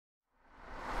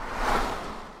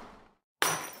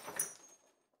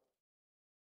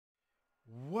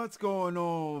What's going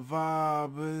on,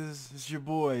 vibers? It's your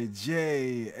boy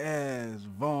J.S.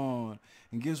 Vaughn.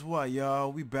 And guess what,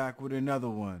 y'all? We back with another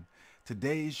one.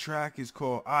 Today's track is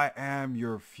called I Am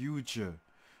Your Future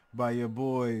by your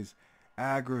boys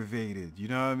Aggravated. You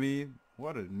know what I mean?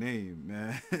 What a name,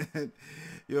 man.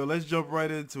 Yo, let's jump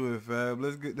right into it, fam.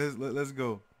 Let's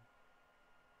go.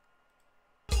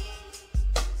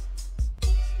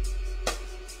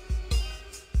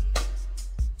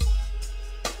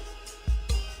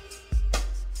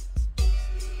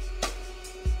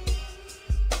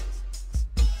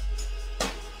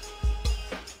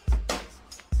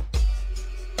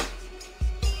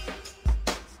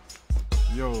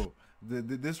 Yo,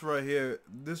 this right here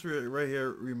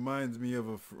reminds me of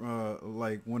a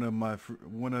like one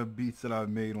of beats that I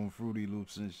made on Fruity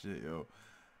Loops and shit, yo.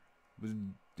 But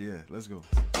yeah, let's go.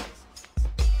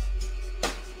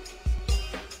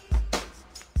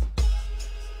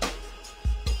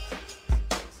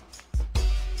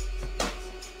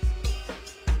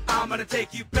 I'm gonna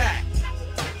take you back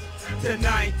to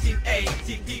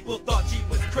 1980. People thought she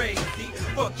was crazy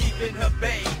for keeping her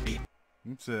baby.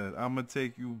 He said, I'm gonna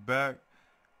take you back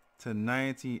to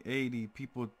 1980.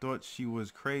 People thought she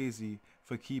was crazy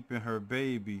for keeping her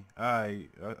baby. I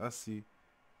see.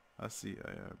 I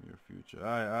am your future.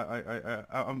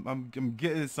 I'm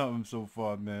getting something so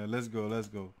far, man. Let's go. To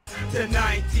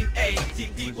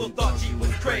 1980, people thought she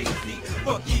was crazy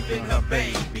for keeping her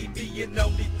baby. Being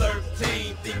only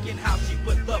 13, thinking how she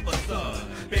would love her son.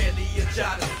 Barely a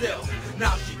child herself,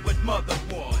 now she would mother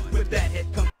one. With that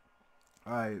head come.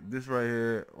 Alright, this right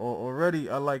here already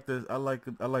I like this. I like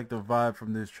the vibe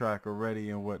from this track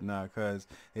already and whatnot, cause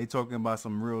they talking about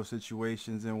some real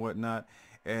situations and whatnot,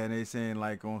 and they saying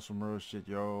like on some real shit,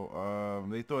 yo.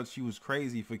 They thought she was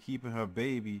crazy for keeping her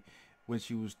baby when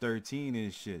she was 13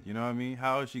 and shit. You know what I mean?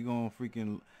 How is she gonna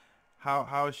freaking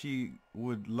how she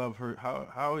would love her?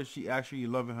 How is she actually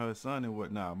loving her son and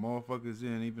whatnot? Motherfuckers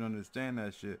didn't even understand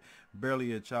that shit.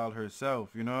 Barely a child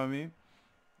herself. You know what I mean?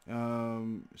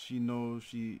 She knows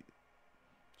she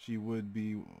would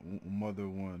be mother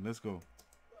one. Let's go.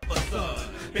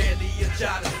 Barely a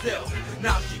child herself,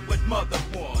 now she would mother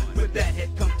one. With that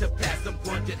had come to pass, some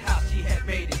wondered how she had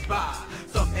made it by.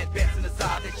 Some had bets in the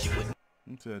side that she would.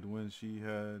 He said when she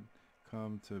had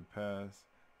come to pass,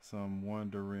 some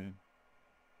wondering.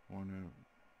 Let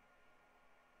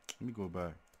me go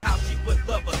back. How she would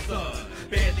love her son,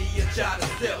 barely a child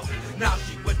herself, now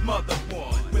she would mother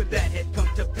one. With that had come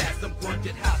to pass, some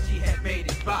wondered how she had made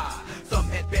it by. Some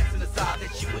had bets in the side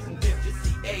that she wouldn't live to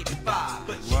see 85,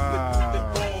 but she would do the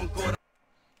wrong.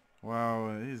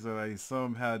 Wow, he said like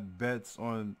some had bets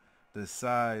on the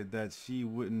side that she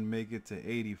wouldn't make it to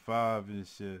 85 and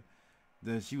shit.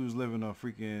 Then she was living a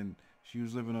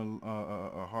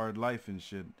hard life and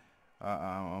shit.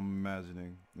 I'm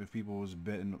imagining if people was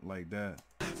betting like that.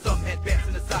 Some had bets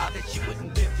in the side that she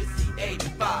wouldn't live to see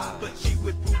 85, but she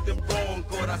would prove them wrong.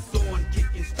 Corazon,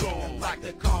 kicking strong like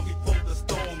the calm before the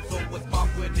storm. So was mom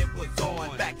when it was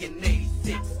on back in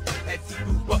 86, as he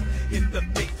grew up in the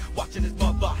mix, watching his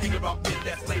mother hang around with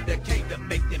that slang that came to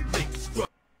make them lick.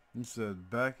 He said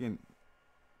back in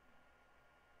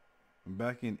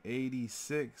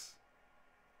 86,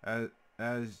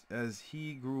 as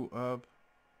he grew up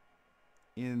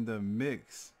in the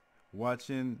mix,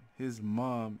 watching his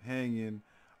mom hanging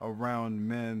around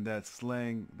men that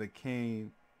slang the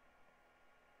cain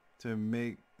to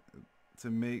make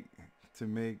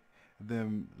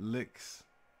them licks,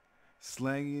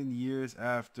 slanging years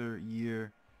after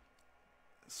year,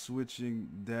 switching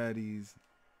daddy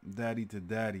to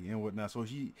daddy and whatnot. So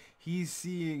he's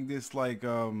seeing this like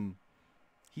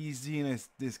he's seeing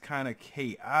this kind of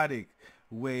chaotic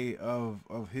way of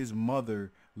his mother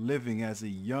living as a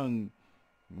young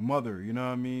mother, you know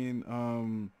what I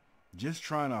mean? Just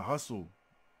trying to hustle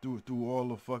through all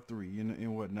the fuckery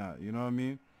and whatnot, you know what I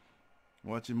mean?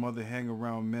 Watching mother hang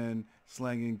around men,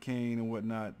 slanging cane and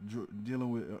whatnot, dealing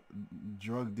with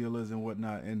drug dealers and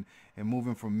whatnot, and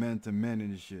moving from men to men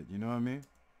and shit, you know what I mean?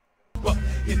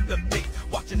 In the mix,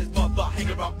 watching his mother hang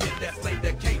around with that slang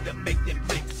that came to make them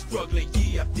lick. Struggling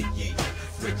year after year,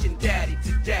 switching daddy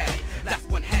to daddy. Last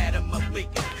one had him a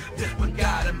lickin', this one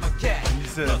got him a cat. He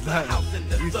said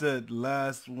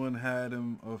last one had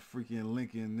him a freaking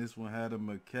Lincoln, this one had him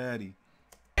a caddy.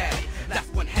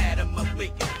 Last one had him a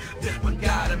lickin', this one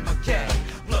got him a cat.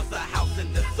 Plus a house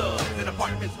in the subs, and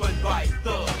apartments run by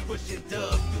thugs. Pushing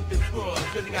dubs, stupid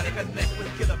scrubs, really gotta connect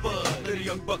with killer buzz. Little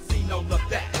young buck seen all of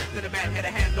that, then a man had a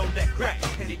hand on that crack.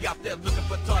 And he out there looking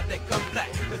for Todd that come black,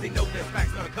 cause he know that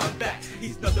smack's gonna come back.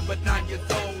 He's nothing but 9 years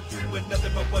old, doing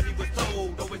nothing but what he was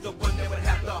told. Always the one that would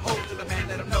have to hold till the man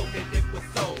let him know that it was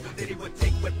so. Then he would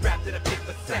take what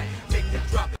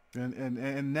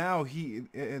and now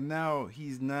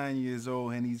he's 9 years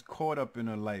old and he's caught up in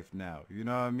her life now. You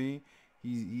know what I mean?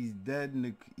 He's dead in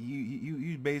the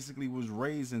he basically was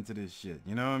raised into this shit.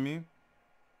 You know what I mean?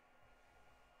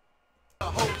 A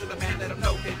hold to the man, let him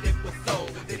know that it was sold.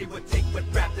 That he would take what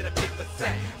wrapped in a paper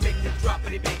sack, make it drop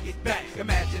and he make it back.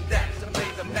 Imagine that, to play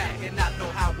the Mac and not know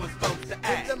how we're supposed to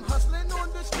act. Them hustling on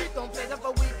the street, don't play them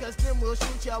for weak, cause them will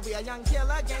shoot ya. We a young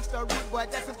killer, gangster, rude boy,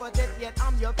 destined for death, yet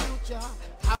I'm your future.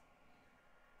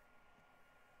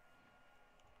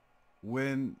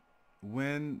 When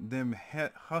them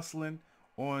hustling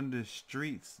on the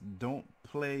streets, don't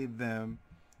play them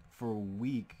for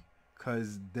weak,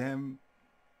 cause them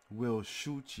will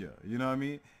shoot you. You know what I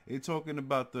mean? They talking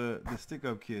about the stick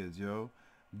up kids, yo.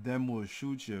 Them will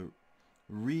shoot you.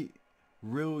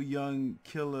 Real young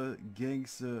killer,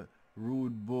 gangster,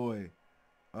 rude boy,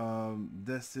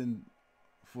 destined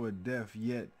for death,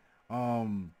 yet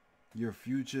your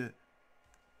future.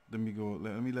 Let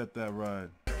me let that ride.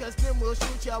 Cause them will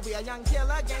shoot ya. We a young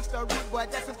killer, gangster, rude boy,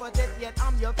 destined for death, yet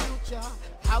I'm your future.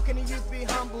 How can a youth be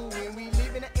humble when we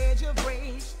live in the age of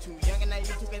rage? Too young and naive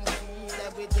to conceive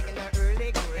that we're taking the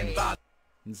early grave.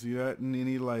 You see that? And then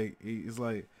he's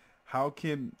like, how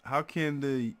can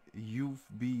the youth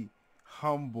be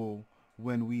humble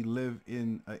when we live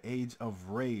in an age of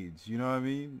rage? You know what I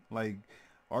mean? Like,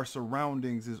 our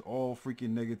surroundings is all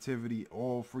freaking negativity,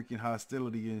 all freaking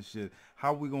hostility and shit.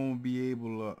 How we gonna be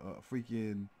able to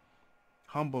freaking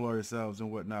humble ourselves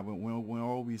and whatnot when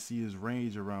all we see is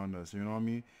rage around us? You know what I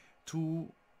mean?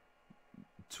 Too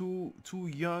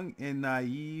young and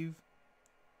naive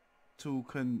to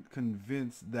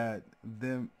convince that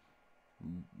them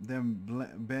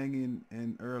banging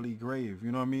an early grave.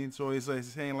 You know what I mean? So it's like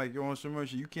saying like, yo, on some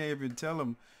shit, you can't even tell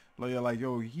them. Like,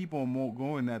 yo, keep on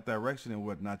going that direction and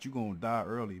whatnot. You gonna die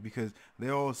early because they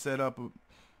all set up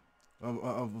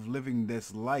of living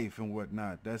this life and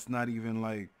whatnot. That's not even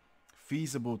like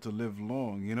feasible to live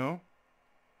long, you know.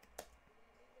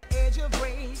 Age of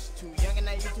rage, too young and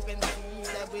naive to conceive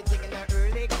that we're taking the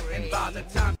early grave. And by the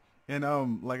time and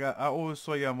like I always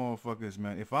tell y'all motherfuckers,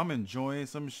 man, if I'm enjoying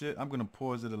some shit, I'm gonna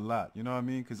pause it a lot. You know what I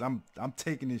mean? Cause I'm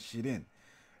taking this shit in.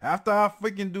 After I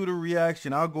freaking do the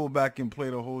reaction, I'll go back and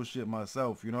play the whole shit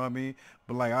myself. You know what I mean?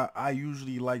 But like I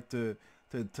usually like to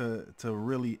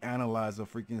really analyze a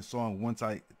freaking song once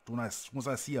I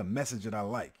see a message that I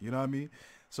like. You know what I mean?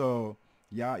 So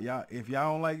y'all if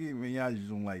y'all don't like it, man, y'all just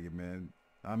don't like it, man.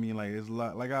 I mean, like, there's a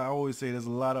lot. Like I always say, there's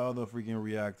a lot of other freaking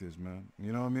reactors, man.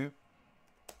 You know what I mean?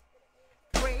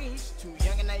 Too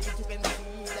young and naive to conceive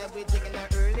that we're taking the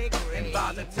early grave. and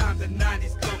by the time the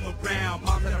 90s come around,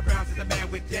 Mom and the Browns is the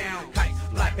man went down.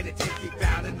 Kites, life in the 10 feet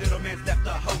bound, and little man's left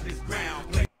to hold his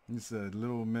ground. He said,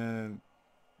 little man,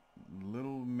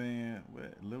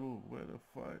 where the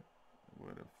fuck,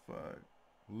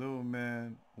 little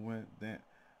man went down.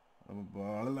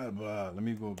 Let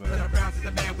me go back. Little Browns is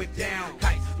the man went down.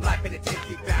 Kites, life in the 10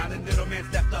 feet bound, and little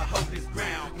man's left to hold his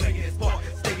ground. Playing his part,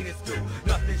 staying in school,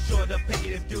 nothing short of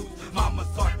paying his dues. Mama's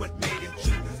heart, what made him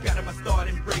choose? Got him a start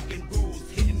in breaking rules,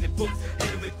 hitting the books,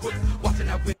 hitting with crooks, watching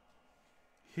out with.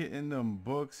 Hitting them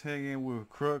books, hanging with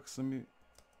crooks. I mean,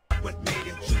 what made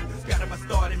him choose? Got him a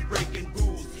start in breaking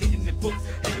rules, hitting the books,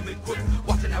 hitting with crooks,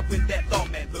 watching out when that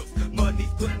lawman looks. Money's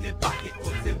putting in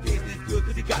pocketbooks, and business good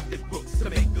cause he got the books to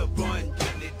make a run,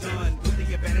 getting it done, with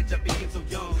the advantage of being so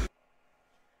young.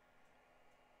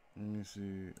 Let me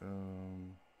see.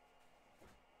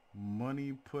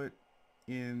 Money put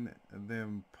in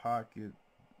them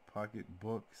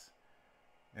pocketbooks,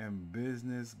 and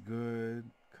business good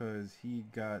cause he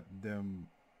got them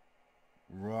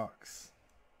rocks.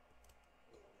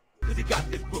 Cause he got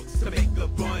the books to make a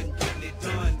run, getting it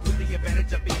done, with the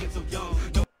advantage of being so young.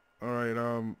 No.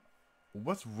 Alright,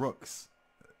 what's rooks?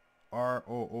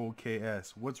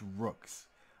 ROOKS. What's rooks?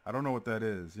 I don't know what that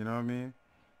is, you know what I mean?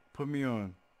 Put me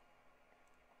on.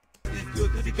 It's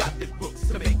good cause he got the books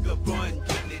to make a run,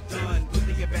 getting it done, with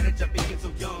the advantage of being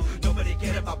so young. Nobody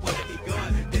cared about what he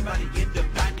begun. Then by the end of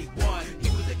 91, he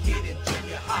was a kid in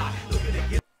junior high, looking to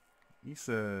get. He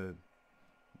said,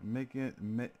 making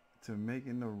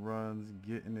the runs,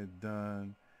 getting it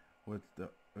done, with the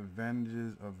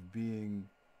advantages of being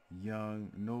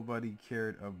young. Nobody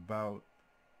cared about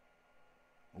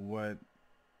what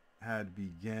had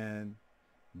began.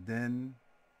 Then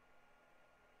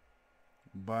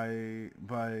by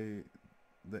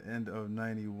the end of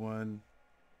 91,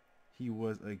 he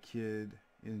was a kid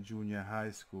in junior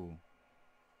high school.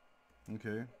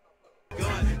 Okay.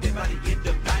 Then by the end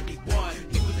of 91,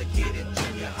 he was a kid in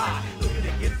junior high, looking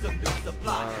to get some new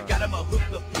supply. Got him a hook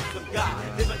up with some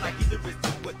guy, living like either is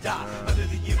do or die. Under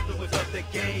the influence of the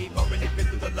game, already been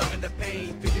through the love and the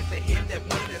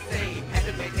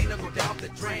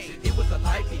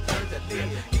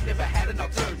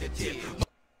alternative.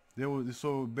 There was,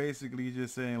 so basically he's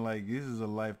just saying like this is a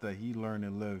life that he learned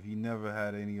to live. He never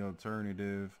had any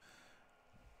alternative.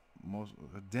 Most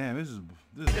damn, this is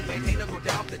Go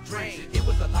down the drain. It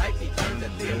was a life he turned to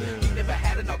live. He never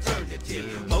had an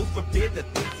alternative. Most forbid the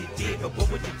things he did, but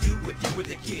what would you do if you were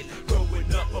the kid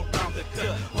growing up around the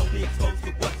cut, only exposed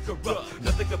to what's corrupt?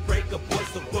 Nothing could break a boy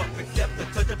so rough except the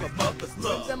touch of a mother's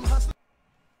love.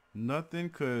 Nothing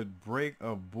could break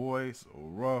a boy so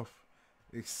rough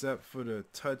except for the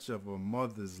touch of a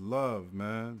mother's love,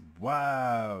 man.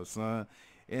 Wow, son.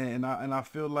 And I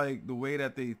feel like the way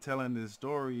that they telling this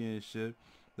story and shit,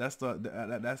 that's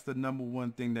the number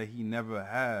one thing that he never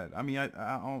had. I mean,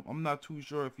 I'm not too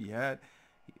sure if he had,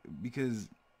 because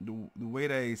the way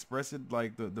they express it,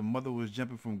 like the mother was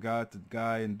jumping from guy to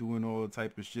guy and doing all the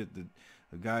type of shit.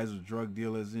 The guys were drug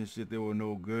dealers and shit. They were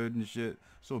no good and shit.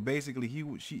 So basically,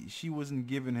 she wasn't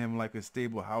giving him like a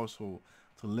stable household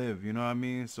to live. You know what I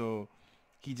mean? So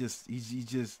he just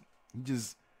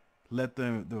let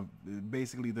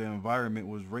basically the environment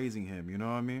was raising him. You know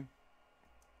what I mean?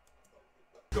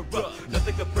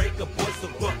 Nothing could break a boy so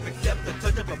rough except the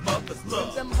touch of a mother's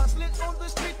love. Them hustling on the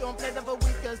street, don't play them for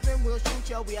weak, cause then we'll shoot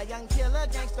ya. We a young killer,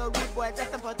 gangster, rude boy,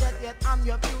 destined for death, yet I'm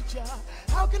your future.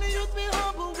 How can a youth be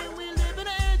humble when we live in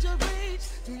an age of rage?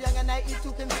 Too young and naive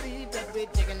to conceive that we're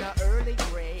digging an early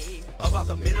grave. About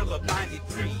the middle of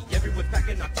 93, everyone's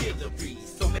packing artillery.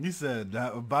 So many He said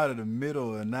that about the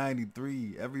middle of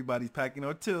 93, everybody's packing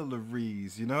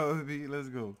artilleries. You know what I mean? Let's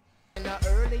go. In the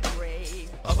early grave.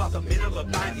 about the middle of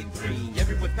 93,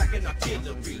 everyone's packing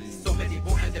artillery. So many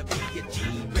wanting to be a G,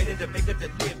 ready to make a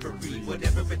delivery.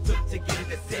 Whatever it took to get in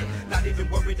the set, not even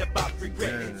worried about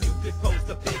regret. And you could post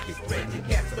the biggest threat and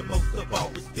catch the most of all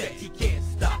respect. He can't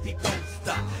stop, he won't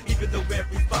stop, even though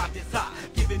every spot is hot,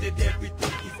 giving it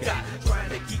everything he's got, trying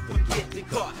to keep from getting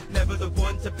caught. Never the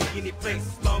one to be any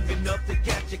place long enough to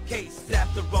catch a case.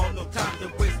 After all, no time to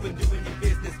waste when doing your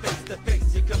business face to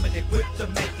face. You're coming equipped to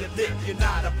make it live. You're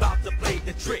not about to play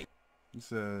the trick. He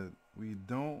said, "We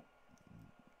don't.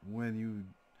 When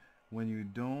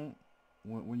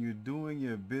you're doing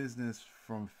your business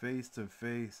from face to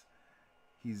face,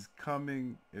 he's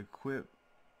coming equipped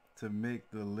to make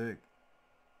the lick.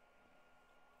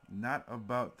 Not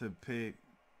about to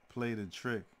play the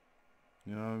trick."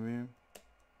 You know what I mean?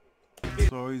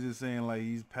 So he's just saying like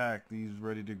he's packed, he's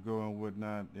ready to go and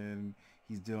whatnot, and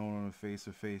he's dealing on a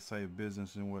face-to-face type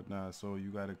business and whatnot. So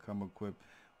you got to come equipped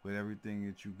with everything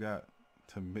that you got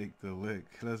to make the lick.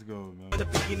 Let's go, man. To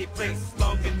be in a place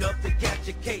long enough to catch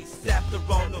a case. After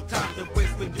all, no time to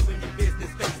waste when doing your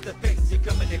business face to face. You're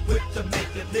coming equipped to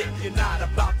make it lick. You're not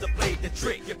about to play the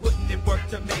trick. You're putting in work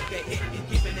to make a hit. You're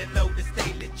keeping it low to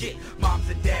stay legit. Moms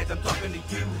and dads, I'm talking to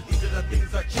you. These are the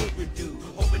things our children do.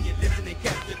 Hoping you listen and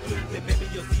catch the clues, and maybe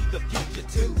you'll see the future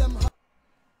too.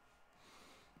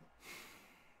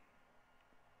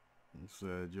 He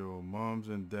said, "Yo, moms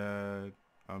and dad,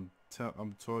 I'm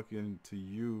talking to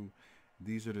you.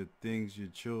 These are the things your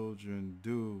children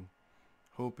do.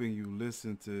 Hoping you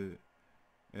listen to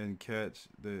and catch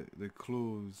the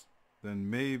clues. Then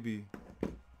maybe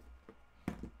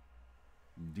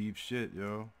deep shit,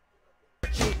 yo."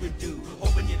 Children do,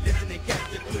 hoping you listen and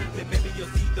catch the clues, and maybe you'll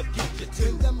see the future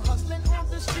too. Them hustling on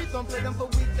the street, don't play them for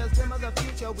weak, cause them are the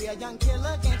future. We a young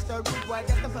killer, gangster, rude boy,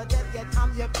 destined for death, yet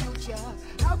I'm your future.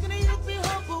 How can a youth be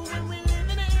humble when we live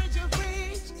in an age of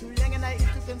rage? Too young and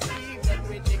naive to conceive that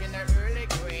we're digging an early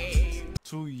grave.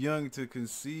 Too young to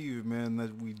conceive, man,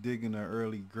 that we digging an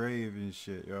early grave and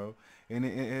shit, yo. And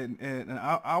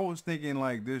I was thinking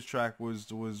like this track was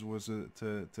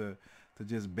to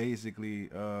just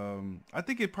basically I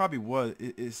think it probably was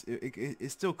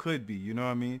it still could be, you know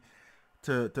what I mean,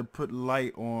 to put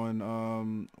light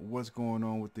on what's going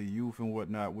on with the youth and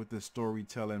whatnot, with the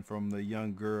storytelling from the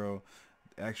young girl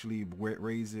actually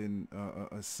raising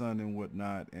a son and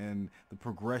whatnot, and the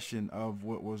progression of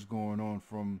what was going on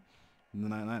from the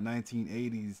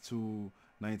 1980s to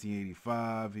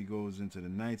 1985. He goes into the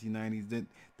 1990s.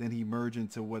 Then he merged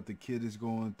into what the kid is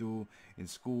going through in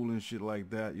school and shit like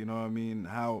that. You know what I mean?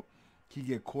 How he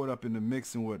get caught up in the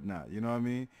mix and whatnot. You know what I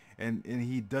mean? And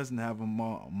he doesn't have a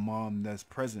mom that's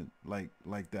present like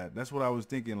that. That's what I was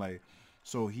thinking. Like,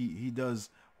 so he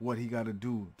does what he got to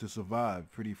do to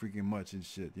survive pretty freaking much and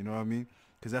shit. You know what I mean?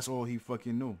 Because that's all he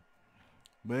fucking knew.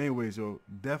 But anyway, so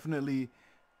definitely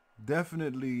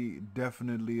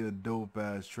a dope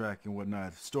ass track and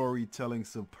whatnot. Storytelling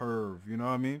superb, you know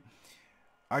what I mean?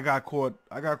 I got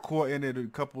caught in it a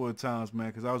couple of times, man,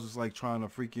 because I was just like trying to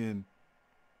freaking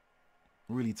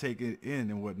really take it in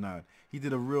and whatnot. He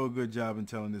did a real good job in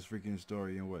telling this freaking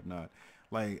story and whatnot.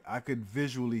 Like I could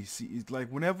visually see. It's like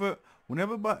whenever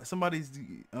somebody's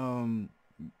telling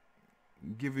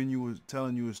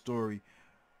you a story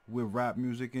with rap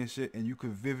music and shit, and you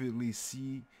could vividly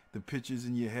see the pictures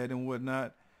in your head and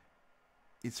whatnot.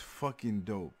 It's fucking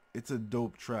dope. It's a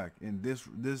dope track. And this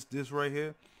right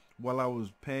here, while I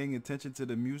was paying attention to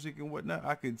the music and whatnot,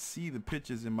 I could see the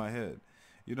pictures in my head.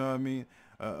 You know what I mean?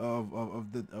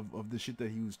 Of the shit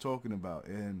that he was talking about,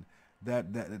 and that's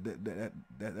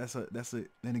a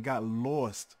and it got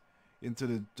lost into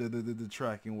the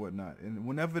track and whatnot. And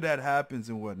whenever that happens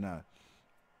and whatnot,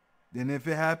 and if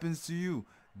it happens to you,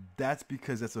 that's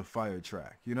because that's a fire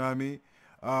track. You know what I mean?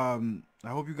 I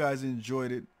hope you guys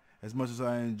enjoyed it as much as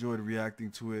I enjoyed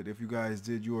reacting to it. If you guys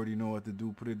did, you already know what to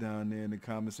do. Put it down there in the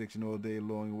comment section all day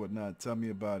long and whatnot. Tell me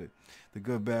about it. The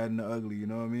good, bad, and the ugly. You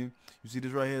know what I mean? You see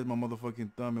this right here is my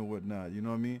motherfucking thumb and whatnot. You know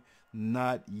what I mean?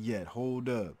 Not yet. Hold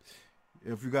up.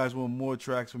 If you guys want more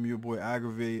tracks from your boys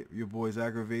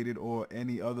Aggravated, or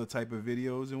any other type of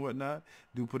videos and whatnot,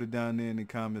 do put it down there in the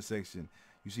comment section.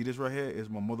 You see this right here is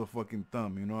my motherfucking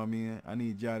thumb. You know what I mean? I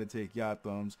need y'all to take y'all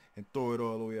thumbs and throw it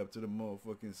all the way up to the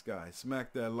motherfucking sky.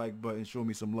 Smack that like button. Show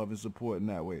me some love and support in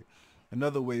that way.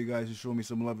 Another way you guys should show me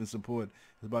some love and support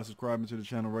is by subscribing to the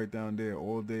channel right down there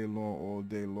all day long, all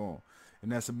day long.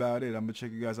 And that's about it. I'm going to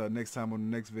check you guys out next time on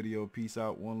the next video. Peace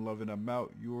out. One love and I'm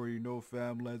out. You already know,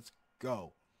 fam. Let's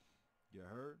go. You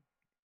heard?